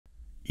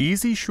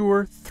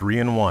EasySure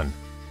 3-in-1,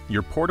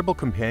 your portable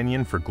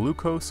companion for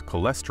glucose,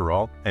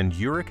 cholesterol, and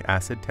uric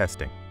acid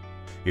testing.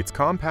 It's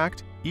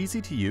compact,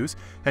 easy to use,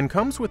 and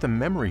comes with a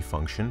memory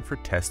function for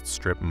test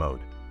strip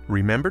mode.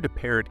 Remember to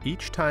pair it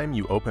each time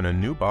you open a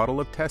new bottle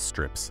of test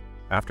strips.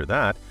 After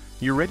that,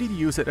 you're ready to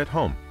use it at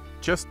home.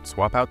 Just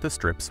swap out the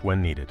strips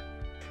when needed.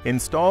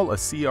 Install a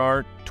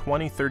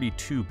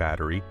CR2032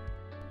 battery,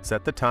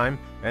 set the time,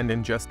 and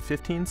in just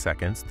 15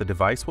 seconds, the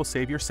device will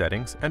save your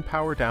settings and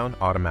power down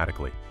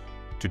automatically.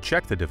 To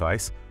check the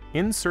device,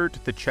 insert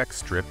the check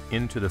strip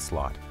into the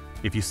slot.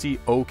 If you see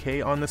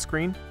OK on the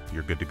screen,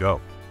 you're good to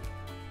go.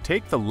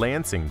 Take the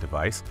lancing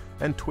device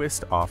and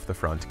twist off the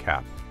front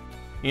cap.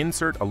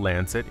 Insert a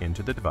lancet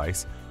into the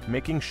device,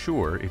 making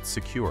sure it's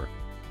secure.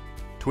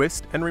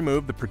 Twist and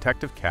remove the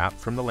protective cap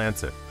from the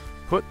lancet.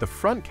 Put the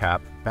front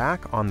cap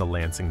back on the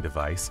lancing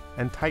device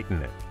and tighten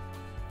it.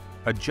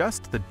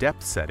 Adjust the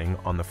depth setting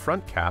on the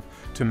front cap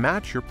to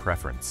match your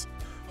preference.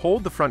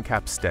 Hold the front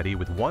cap steady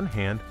with one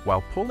hand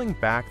while pulling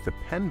back the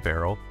pen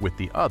barrel with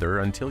the other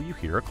until you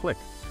hear a click.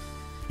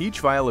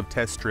 Each vial of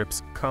test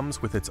strips comes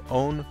with its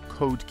own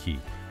code key.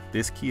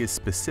 This key is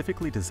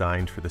specifically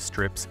designed for the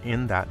strips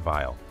in that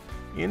vial.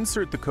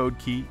 Insert the code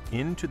key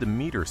into the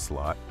meter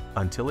slot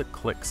until it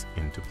clicks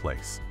into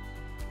place.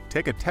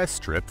 Take a test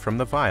strip from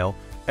the vial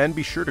and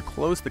be sure to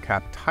close the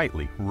cap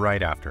tightly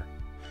right after.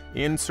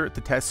 Insert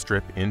the test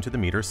strip into the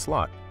meter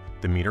slot.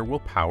 The meter will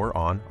power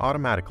on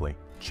automatically.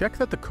 Check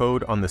that the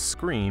code on the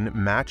screen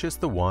matches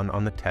the one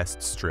on the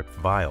test strip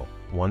vial.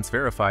 Once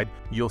verified,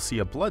 you'll see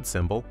a blood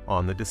symbol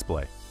on the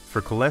display.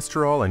 For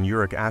cholesterol and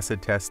uric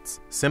acid tests,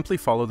 simply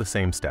follow the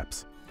same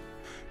steps.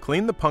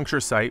 Clean the puncture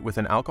site with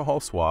an alcohol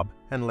swab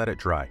and let it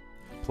dry.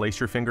 Place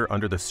your finger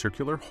under the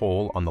circular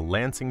hole on the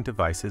lancing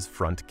device's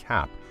front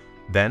cap.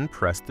 Then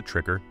press the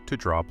trigger to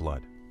draw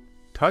blood.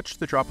 Touch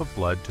the drop of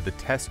blood to the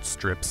test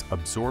strip's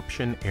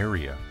absorption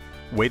area.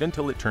 Wait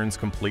until it turns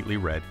completely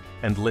red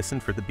and listen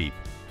for the beep.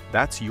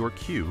 That's your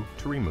cue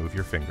to remove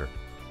your finger.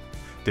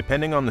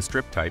 Depending on the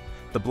strip type,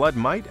 the blood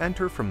might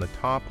enter from the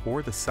top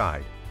or the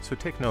side, so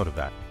take note of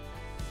that.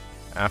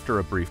 After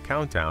a brief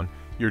countdown,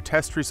 your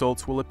test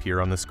results will appear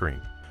on the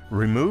screen.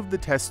 Remove the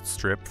test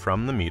strip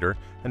from the meter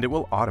and it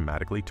will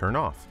automatically turn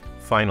off.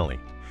 Finally,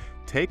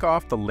 take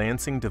off the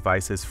lancing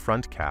device's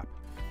front cap.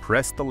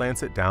 Press the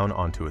lancet down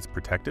onto its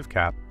protective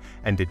cap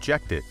and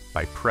eject it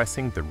by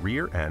pressing the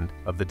rear end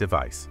of the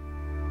device.